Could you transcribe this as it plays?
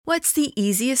What's the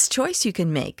easiest choice you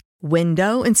can make?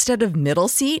 Window instead of middle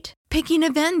seat? Picking a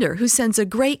vendor who sends a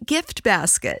great gift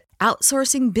basket?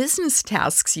 Outsourcing business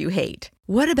tasks you hate?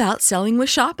 What about selling with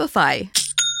Shopify?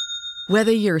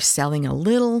 Whether you're selling a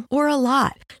little or a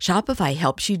lot, Shopify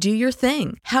helps you do your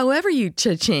thing, however you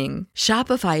cha-ching.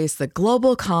 Shopify is the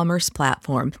global commerce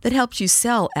platform that helps you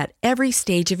sell at every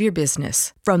stage of your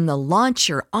business. From the launch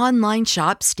your online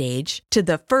shop stage to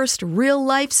the first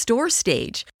real-life store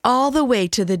stage, all the way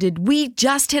to the did we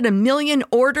just hit a million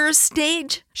orders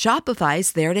stage.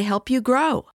 Shopify's there to help you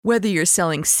grow. Whether you're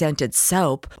selling scented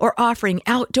soap or offering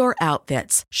outdoor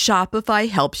outfits, Shopify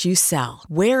helps you sell.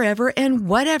 Wherever and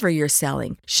whatever you're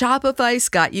selling, Shopify's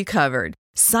got you covered.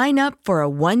 Sign up for a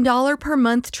 $1 per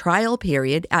month trial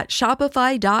period at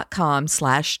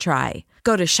shopify.com/try.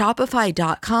 Go to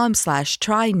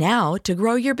shopify.com/try now to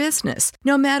grow your business,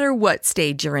 no matter what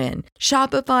stage you're in.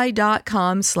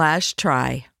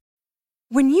 Shopify.com/try.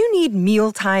 When you need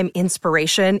mealtime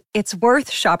inspiration, it's worth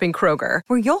shopping Kroger,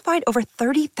 where you'll find over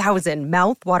 30,000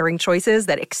 mouth-watering choices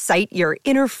that excite your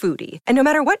inner foodie. And no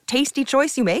matter what tasty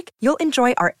choice you make, you'll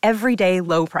enjoy our everyday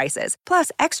low prices, plus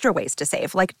extra ways to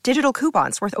save, like digital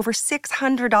coupons worth over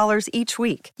 $600 each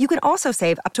week. You can also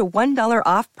save up to $1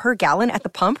 off per gallon at the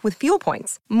pump with fuel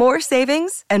points. More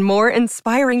savings and more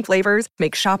inspiring flavors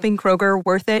make shopping Kroger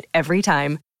worth it every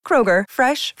time. Kroger,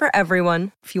 fresh for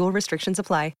everyone. Fuel restrictions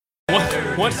apply.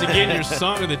 Once again, your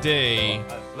song of the day,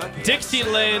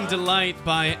 Dixieland Delight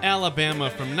by Alabama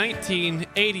from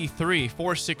 1983,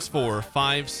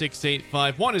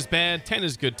 464-5685. 1 is bad, 10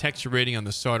 is good. Text your rating on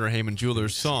the Sauter Heyman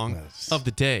Jewelers song of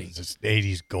the day. It's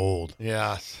 80s gold.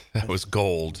 Yeah, that was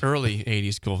gold. Early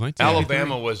 80s gold.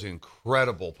 Alabama was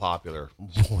incredible popular.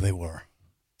 Oh, they were.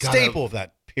 Staple of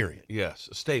that period. Yes,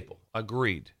 a staple.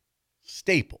 Agreed.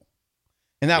 Staple.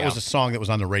 And that was a song that was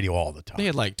on the radio all the time. They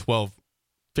had like 12,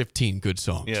 15 good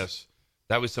songs. Yes.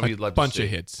 That was something you'd love to see. Bunch of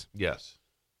hits. Yes.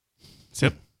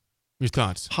 Zip, your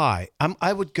thoughts? Hi.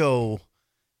 I would go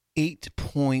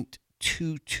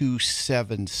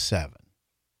 8.2277. I'm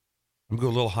going to go a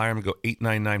little higher. I'm going to go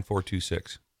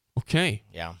 899,426. Okay.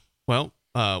 Yeah. Well,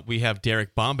 we have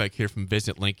Derek Bombeck here from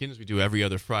Visit Lincoln, as we do every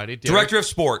other Friday. Derek, Director of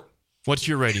Sport. What's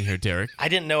your rating here, Derek? I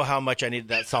didn't know how much I needed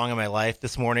that song in my life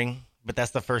this morning, but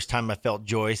that's the first time I felt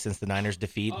joy since the Niners'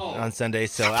 defeat on Sunday.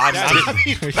 So I'm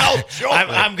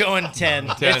going 10.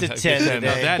 It's a 10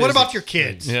 today. What about your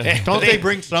kids? Yeah. Don't they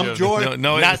bring some joy?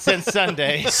 No, not since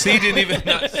Sunday. C didn't even wake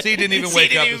up. C didn't even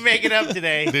make it up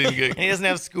today. And he doesn't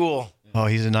have school. Oh,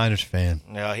 he's a Niners fan.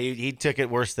 No, he took it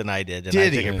worse than I did. And Did I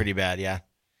he? took it pretty bad, yeah.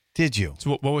 Did you? So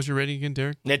what was your rating again,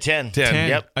 Derek? Yeah, 10. 10.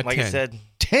 Yep, A like 10. I said.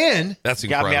 10? That's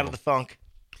incredible. Got me out of the funk.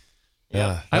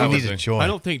 Yeah. I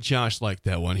don't think Josh liked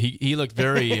that one. He looked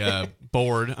very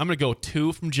bored. I'm going to go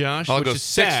 2 from Josh. I'll which go is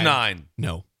sad. 6.9.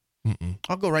 No. Mm-mm.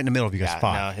 I'll go right in the middle of you guys. 5.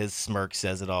 No, his smirk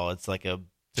says it all. It's like a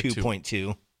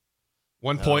 2.2.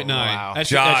 1.9. wow.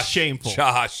 That's shameful.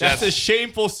 Josh, that's a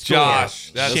shameful score.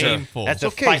 Josh, that's shameful. That's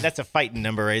a fight. That's a fighting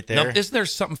number right there. Now, isn't there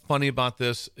something funny about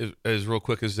this? Is real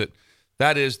quick is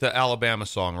that is the Alabama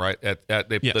song, right?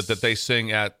 That they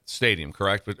sing at Stadium,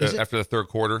 correct? After the third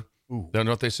quarter. Ooh. Don't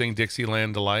know if they sing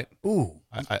Dixieland Delight? Ooh.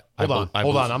 Hold on. I'm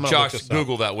going to Josh, look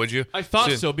Google that, would you? I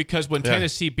thought so because when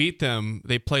Tennessee beat them,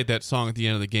 they played that song at the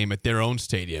end of the game at their own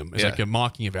stadium. It's like a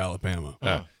mocking of Alabama.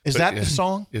 Is that the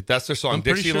song? That's their song, I'm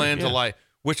pretty Dixieland sure, Delight,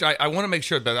 which I want to make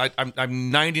sure that I'm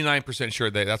 99% sure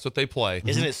that's what they play.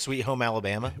 Isn't it Sweet Home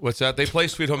Alabama? What's that? They play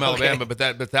Sweet Home Alabama, but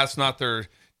that's not their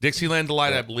Dixieland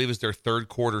Delight. I believe is their third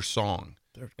quarter song.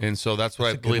 And so that's what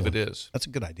I believe it is. That's a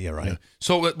good idea, right?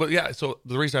 Yeah. So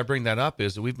the reason I bring that up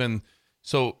is that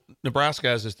Nebraska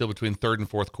has this deal between third and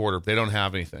fourth quarter. They don't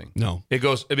have anything. No. It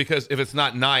goes because if it's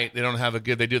not night, they don't have a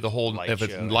good. They do the whole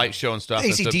light show and stuff.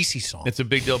 AC/DC song. It's a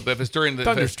big deal. But if it's during the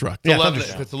Thunderstruck.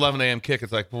 If it's 11 a.m. kick,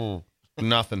 it's like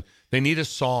nothing. They need a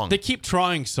song. They keep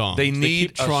trying songs. They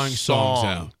keep trying songs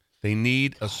out. They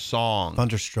need a song.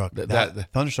 Thunderstruck.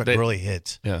 Thunderstruck really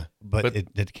hits. Yeah, but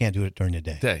it can't do it during the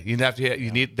day. You'd have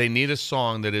to. They need a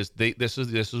song that is. This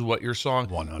is what your song.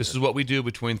 100. This is what we do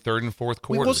between third and fourth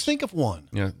quarters. Let's think of one.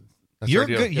 Yeah, you're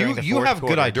good. You have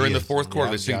good ideas during the fourth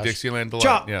quarter. They sing Dixieland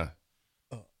Delight. Yeah.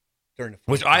 During the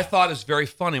Which I thought is very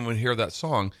funny when we hear that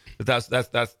song. That's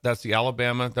the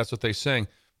Alabama. That's what they sing.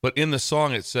 But in the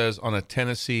song it says on a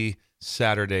Tennessee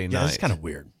Saturday night. Yeah, that's kind of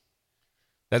weird.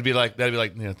 That'd be like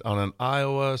on an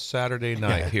Iowa Saturday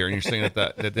night here, and you're singing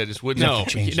that just wouldn't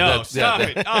No, stop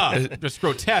it. That's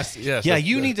grotesque. Yes, yeah,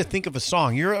 you need to think of a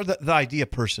song. You're the idea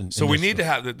person. So we need to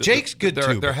have Jake's good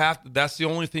too. That's the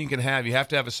only thing you can have. You have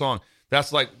to have a song.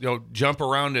 That's like, jump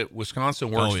around at Wisconsin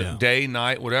works day,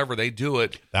 night, whatever. They do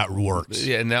it. That works.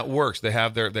 Yeah, and that works. They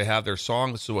have their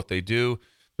song. This is what they do.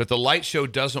 But the light show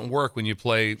doesn't work when you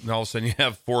play, and all of a sudden you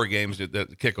have 4 games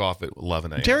that kick off at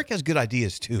 11 a.m. Derek has good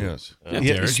ideas, too. Yes. Do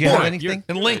you have anything?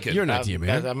 In Lincoln. You're an idea,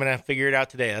 man. I'm going to figure it out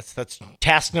today. That's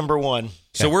task number 1.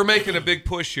 So we're making a big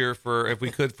push here for, if we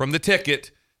could, from the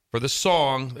ticket, for the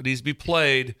song that needs to be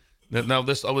played. Now,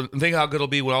 think how good it'll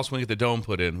be when else when we get the dome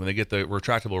put in, when they get the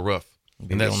retractable roof.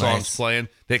 And that song's playing.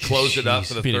 They close it up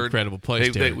for the third. Incredible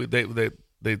place,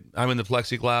 I'm in the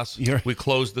plexiglass. We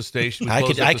closed the station. I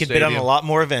could bid on a lot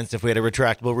more events if we had a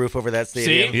retractable roof over that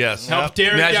stadium. See? Yes. Help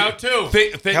Derek out, too.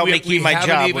 Help me keep my job, We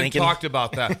haven't even Lincoln. talked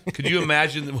about that. Could you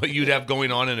imagine what you'd have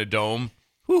going on in a dome?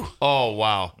 Whew. Oh,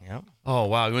 wow. Yep. Oh,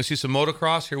 wow. You want to see some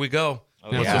motocross? Here we go.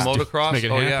 Yeah. Want some motocross? Make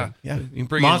it happen. Yeah. You can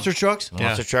bring Monster trucks?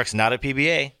 Monster trucks, not a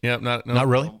PBA. Yeah, Not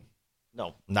really?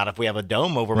 No, not if we have a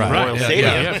dome over Right. Memorial Stadium.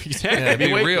 Yeah, exactly. Yeah,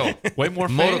 be real. Way more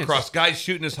fans. Motocross. Guys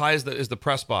shooting as high as the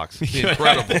press box. It'd be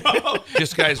incredible.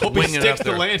 Just guys Hope he winging it sticks up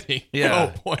the there. landing.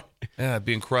 Yeah. Oh, boy. Yeah, it'd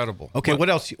be incredible. Okay, what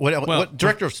else? What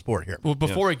director of sport here? Well,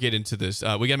 before we get into this,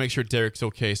 we got to make sure Derek's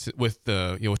okay with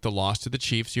the with the loss to the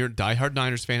Chiefs. You're a diehard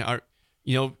Niners fan.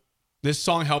 This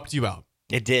song helped you out.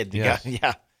 It did. Yes.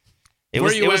 Yeah. Where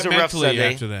are you it was at a rough mentally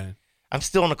Sunday. after that? I'm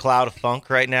still in a cloud of funk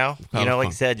right now. Cloud of like I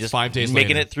funk. said, just 5 days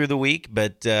making later. it through the week,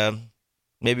 but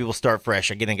maybe we'll start fresh.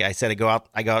 I said I go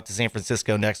out to San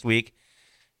Francisco next week.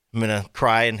 I'm gonna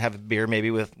cry and have a beer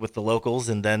maybe with the locals,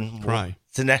 and then gone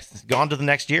to the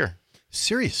next year.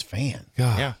 Serious fan.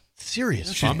 God. Yeah,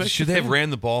 Serious fan. Should they have ran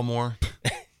the ball more?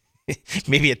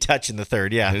 maybe a touch in the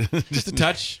third. Yeah, Just a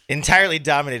touch. entirely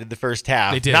dominated the first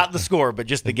half. They did. Not the score, but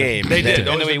just the game. They did. And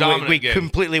It was then a dominant we game.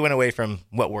 completely went away from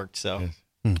what worked. So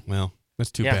Well,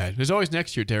 that's too Yeah. bad. There's always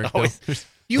next year, Derek. Always. though.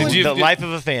 the life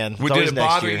of a fan. It's Did always it next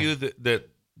bother year. you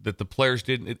that the players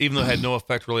didn't, even though it had no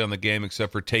effect really on the game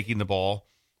except for taking the ball,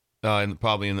 and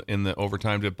probably in the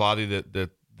overtime, did it bother you that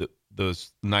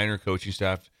those Niner coaching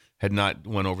staff had not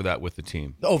went over that with the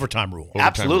team? The overtime rule.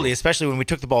 Absolutely, especially when we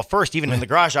took the ball first. Even in the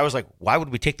garage, I was like, "Why would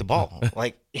we take the ball?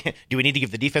 Like, do we need to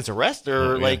give the defense a rest,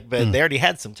 or like?" But they already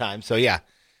had some time, so yeah,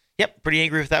 pretty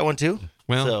angry with that one too.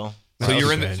 Well, So you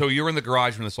were bad. in the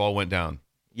garage when this all went down.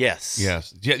 Yes, Yeah.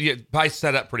 Probably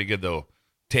set up pretty good though.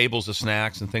 Tables of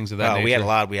snacks and things of that nature. we had a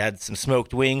lot. We had some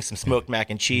smoked wings, some smoked mac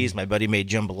and cheese. My buddy made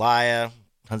jambalaya,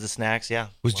 tons of snacks. Yeah.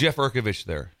 Was Jeff Urkovich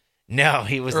there? No,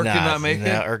 he was Urk not. did not make no,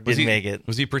 it. Urk Was didn't he- make it.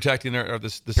 Was he protecting the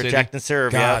city? Protect and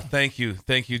serve. God, Yeah.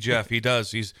 thank you, Jeff. He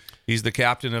does. He's the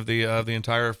captain of the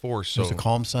entire force. It So was a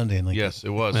calm Sunday in Lincoln. yes, it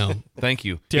was. Well, Thank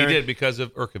you. Derek- He did because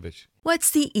of Urkovich. What's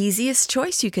the easiest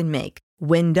choice you can make?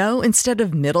 Window instead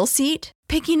of middle seat?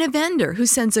 Picking a vendor who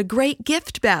sends a great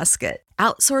gift basket?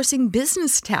 Outsourcing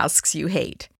business tasks you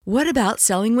hate? What about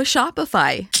selling with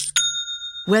Shopify?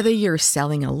 Whether you're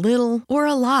selling a little or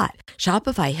a lot,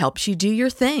 Shopify helps you do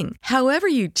your thing, however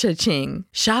you cha-ching.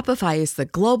 Shopify is the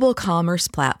global commerce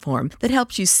platform that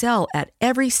helps you sell at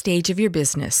every stage of your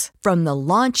business. From the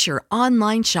launch your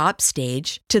online shop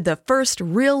stage to the first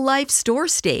real-life store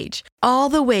stage, all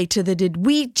the way to the did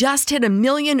we just hit 1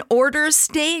 million orders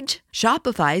stage.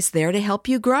 Shopify's there to help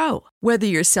you grow. Whether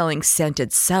you're selling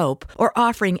scented soap or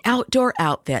offering outdoor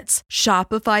outfits,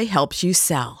 Shopify helps you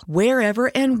sell.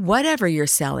 Wherever and whatever you're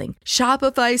selling,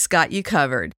 Shopify's got you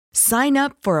covered. Sign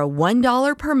up for a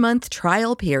 $1 per month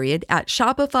trial period at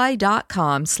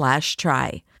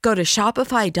shopify.com/try. Go to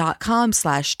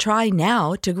shopify.com/try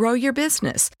now to grow your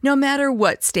business, no matter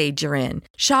what stage you're in.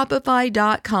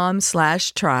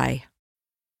 Shopify.com/try.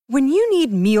 When you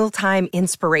need mealtime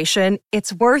inspiration,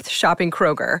 it's worth shopping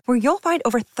Kroger, where you'll find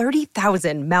over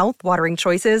 30,000 mouth-watering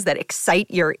choices that excite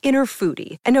your inner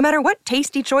foodie. And no matter what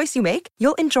tasty choice you make,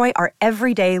 you'll enjoy our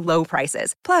everyday low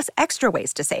prices, plus extra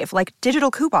ways to save, like digital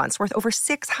coupons worth over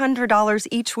 $600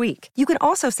 each week. You can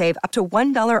also save up to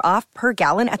 $1 off per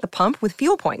gallon at the pump with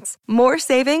fuel points. More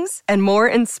savings and more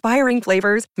inspiring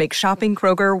flavors make shopping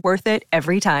Kroger worth it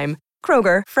every time.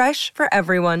 Kroger, fresh for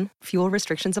everyone. Fuel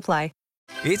restrictions apply.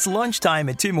 It's lunchtime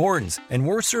at Tim Hortons, and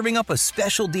we're serving up a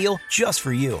special deal just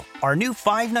for you. Our new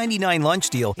 $5.99 lunch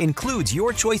deal includes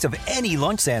your choice of any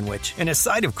lunch sandwich and a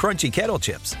side of crunchy kettle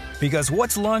chips. Because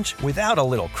what's lunch without a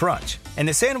little crunch? And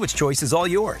the sandwich choice is all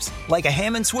yours, like a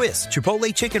ham and Swiss,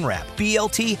 Chipotle chicken wrap,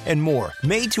 BLT, and more,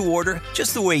 made to order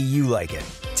just the way you like it.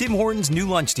 Tim Hortons' new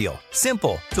lunch deal.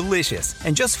 Simple, delicious,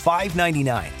 and just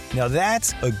 $5.99. Now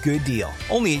that's a good deal.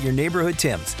 Only at your neighborhood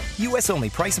Tim's. U.S. only.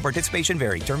 Price and participation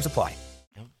vary. Terms apply.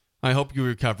 I hope you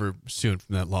recover soon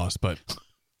from that loss, but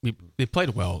they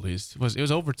played well at least. It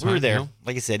was overtime. We were there. You know?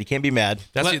 Like I said, you can't be mad.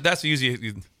 That's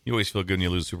easy. You always feel good when you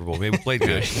lose the Super Bowl. Maybe we played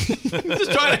good.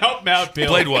 Just trying to help him out, Bill.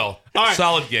 Played well. All right.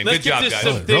 Solid game. Let's Good job, get guys.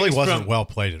 some It really things wasn't from well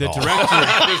played at the all.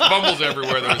 director. There's fumbles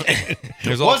everywhere.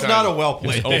 There's all was kinds not a of-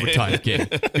 well-played Overtime game.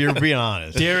 if you're being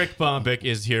honest. Derek Bombeck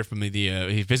is here from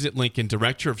the Visit Lincoln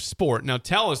Director of Sport. Now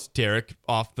tell us, Derek,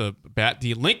 off the bat,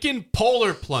 the Lincoln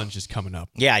Polar Plunge is coming up.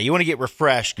 Yeah, you want to get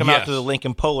refreshed. Come out Yes. to the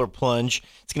Lincoln Polar Plunge.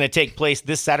 It's going to take place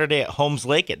this Saturday at Holmes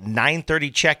Lake at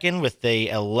 9:30 check-in with the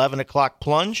 11 o'clock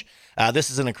plunge.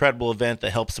 This is an incredible event that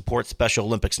helps support Special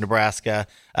Olympics Nebraska.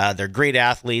 They're great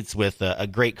athletes with a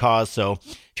great cause. So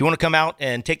if you want to come out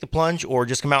and take the plunge or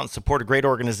just come out and support a great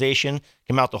organization,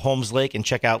 come out to Holmes Lake and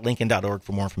check out lincoln.org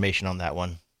for more information on that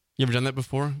one. You ever done that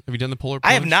before? Have you done the Polar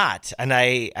Plunge? I have not. And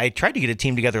I tried to get a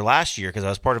team together last year because I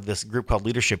was part of this group called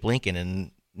Leadership Lincoln,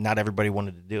 and not everybody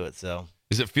wanted to do it. So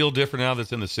Does it feel different now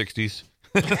that's in the 60s?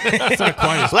 It's not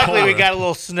quite as luckily we polar. got a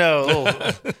little snow,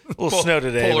 a little snow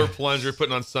today. Polar plunger,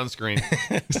 putting on sunscreen.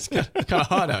 It's kind of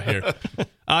hot out here.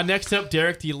 Next up,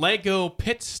 Derek, the Lego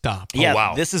Pit Stop. Yeah,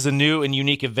 wow. This is a new and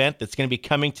unique event that's going to be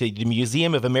coming to the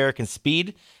Museum of American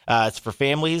Speed. It's for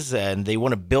families, and they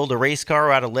want to build a race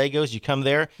car out of Legos. You come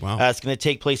there. Wow. It's going to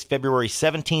take place February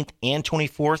 17th and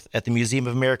 24th at the Museum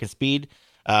of American Speed.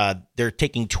 They're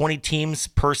taking 20 teams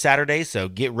per Saturday, so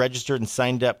get registered and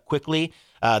signed up quickly.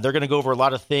 They're going to go over a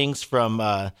lot of things from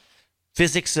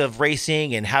physics of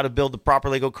racing and how to build the proper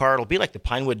Lego car. It'll be like the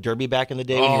Pinewood Derby back in the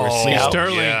day when you were a scout.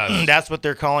 Sterling. Yes. That's what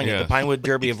they're calling it, Yes. the Pinewood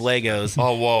Derby of Legos.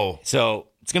 Oh, whoa. So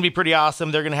it's going to be pretty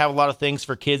awesome. They're going to have a lot of things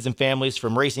for kids and families,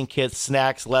 from racing kits,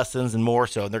 snacks, lessons, and more.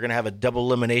 So they're going to have a double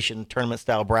elimination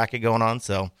tournament-style bracket going on.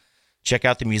 So check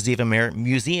out the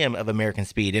Museum of American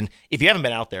Speed. And if you haven't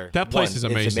been out there, That place is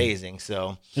amazing. It's amazing.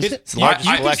 So Is it? it's the largest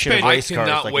you can collection of spend- race I cars.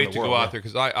 cannot like, wait in the to world. go out there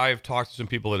because I have talked to some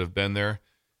people that have been there,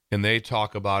 and they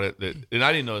talk about it. And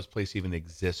I didn't know this place even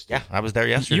existed. Yeah, I was there You,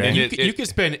 yesterday. you can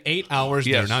spend 8 hours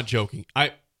there, Yes. not joking.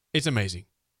 It's amazing.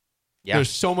 Yeah. There's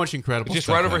so much incredible It's just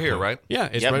stuff right over out here, there. right? Yeah,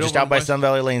 it's Yep, right just over out by West- Sun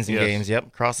Valley Lanes and Yes. Games. Yep,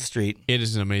 across the street. It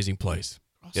is an amazing place.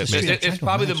 Yes, Street, I'm it's trying to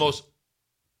probably the imagine.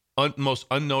 most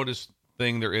unnoticed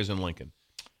thing there is in Lincoln.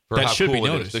 For That how should be cool it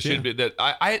is. noticed, There should yeah. be that.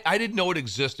 I didn't know it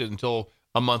existed until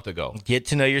a month ago. Get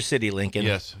to know your city, Lincoln.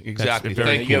 Yes, exactly. very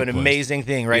Thank You you. have an place. amazing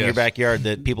thing right in your Yes. backyard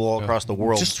that people all across the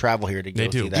world Just- travel here to go They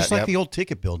do. see that. Just like Yep. the old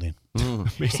ticket building.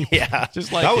 Amazing. Yeah.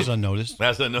 Just like that it. was unnoticed.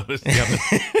 That's unnoticed.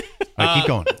 All right, keep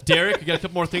going. Derek, we got a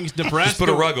couple more things. Nebraska. Just put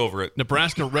a rug over it.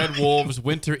 Nebraska Red Wolves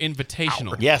Winter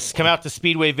Invitational. Yes, come out to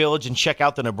Speedway Village and check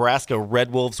out the Nebraska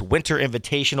Red Wolves Winter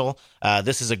Invitational.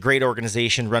 This is a great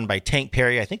organization run by Tank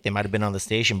Perry. I think they might have been on the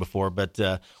station before, but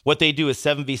what they do is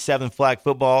 7v7 flag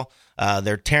football.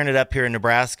 They're tearing it up here in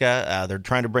Nebraska. They're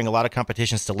trying to bring a lot of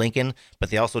competitions to Lincoln, but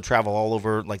they also travel all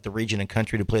over like the region and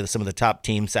country to play with some of the top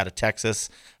teams out of Texas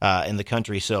in the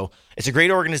country. So it's a great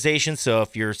organization. So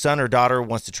if your son or daughter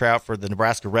wants to try out for the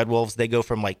Nebraska Red Wolves, they go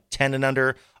from like 10 and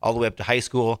under all the way up to high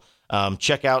school.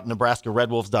 Check out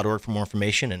NebraskaRedWolves.org for more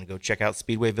information, and go check out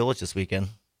Speedway Village this weekend.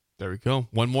 There we go.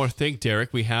 One more thing,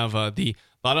 Derek. We have a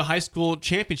lot of high school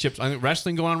championships. I think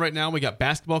wrestling going on right now. We got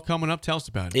basketball coming up. Tell us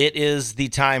about it. It is the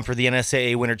time for the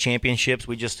NSAA Winter Championships.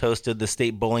 We just hosted the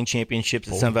State Bowling Championships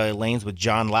at Sun Valley Lanes with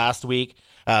John last week.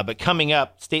 But coming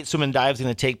up, State Swim and Dive is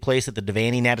going to take place at the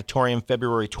Devaney Natatorium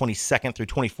February 22nd through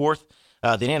 24th.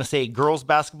 The NSAA Girls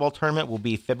Basketball Tournament will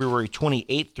be February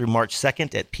 28th through March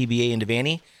 2nd at PBA in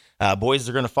Devaney. Boys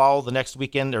are going to follow the next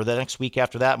weekend or the next week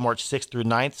after that, March 6th through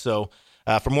 9th. So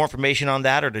for more information on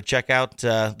that or to check out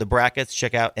the brackets,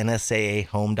 check out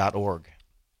nsaahome.org.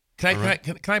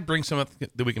 Can I bring some up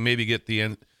that we can maybe get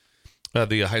the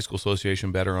high school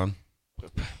association better on?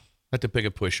 I have to pick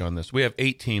a push on this. We have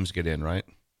 8 teams get in, right?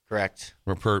 Correct.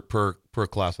 Or per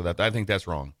class of that. I think that's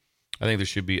wrong. I think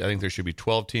there should be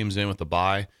 12 teams in with the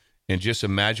bye, and just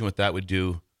imagine what that would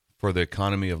do for the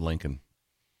economy of Lincoln.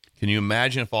 Can you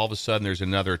imagine if all of a sudden there's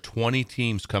another 20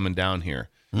 teams coming down here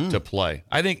to play?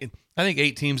 I think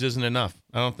 8 teams isn't enough.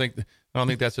 I don't think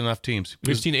that's enough teams.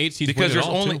 We've seen 8 seeds because win it there's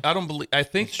all, only too. I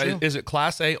think is it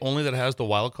Class A only that has the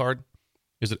wild card?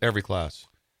 Is it every class?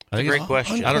 I think Great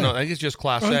question. I don't know. I think it's just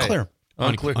Class Unclear. A.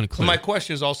 Unclear. Unclear. My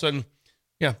question is all of a sudden,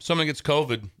 someone gets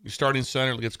COVID. Your starting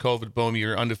center gets COVID. Boom,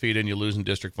 you're undefeated and you lose in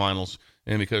district finals,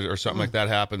 and because or something like that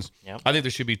happens. Yep. I think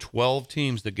there should be 12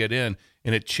 teams that get in,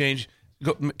 and it changed.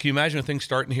 Can you imagine a thing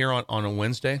starting here on a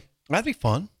Wednesday? That'd be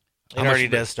fun. It already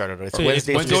does start. It's So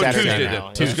Wednesday it's through Wednesday, Saturday Tuesday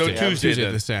now. then. Let's go Yeah. Tuesday Tuesday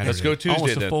then. to Saturday. Let's go Tuesday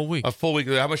Almost a then. full week. A full week.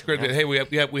 How much great? Hey,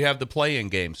 we have the play-in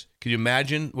games. Can you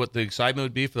imagine what the excitement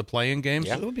would be for the play-in games?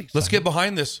 Yeah. It would be Let's exciting. get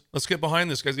behind this. Let's get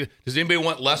behind this, guys. Does anybody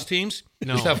want less teams?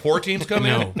 No. Just have 4 teams come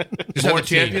No. in. Just have More the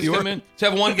champions teams. come in. Just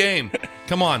have one game.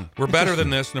 Come on, we're better than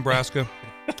this, Nebraska.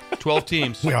 12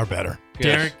 teams. We are better.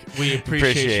 Derek, we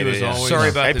appreciate you as always. Sorry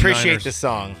about I the appreciate Niners. the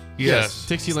song. Yes.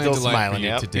 Dixieland's Still a light for smiling, you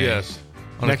yep. today. Yes.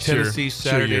 On Next a year, Tennessee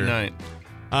sure Saturday year. night.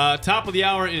 Top of the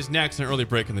hour is next, an early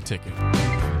break in the ticket.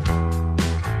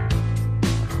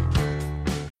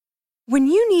 When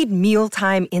you need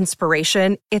mealtime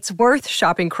inspiration, it's worth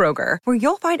shopping Kroger, where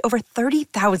you'll find over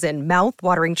 30,000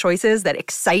 mouth-watering choices that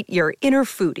excite your inner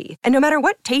foodie. And no matter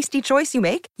what tasty choice you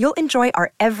make, you'll enjoy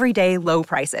our everyday low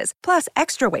prices, plus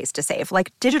extra ways to save,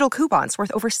 like digital coupons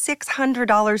worth over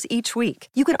 $600 each week.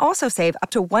 You can also save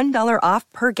up to $1 off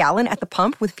per gallon at the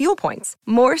pump with fuel points.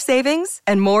 More savings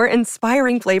and more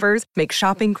inspiring flavors make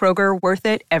shopping Kroger worth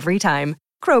it every time.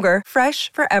 Kroger,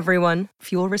 fresh for everyone.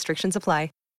 Fuel restrictions apply.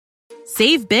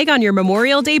 Save big on your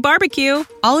Memorial Day barbecue,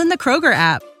 all in the Kroger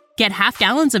app. Get half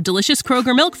gallons of delicious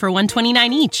Kroger milk for $1.29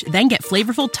 each. Then get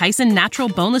flavorful Tyson natural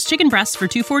boneless chicken breasts for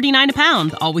 $2.49 a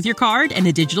pound, all with your card and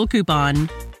a digital coupon.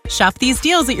 Shop these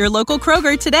deals at your local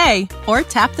Kroger today, or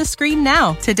tap the screen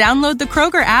now to download the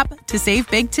Kroger app to save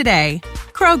big today.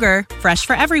 Kroger, fresh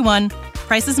for everyone.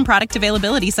 Prices and product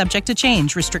availability subject to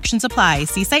change. Restrictions apply.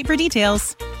 See site for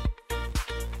details.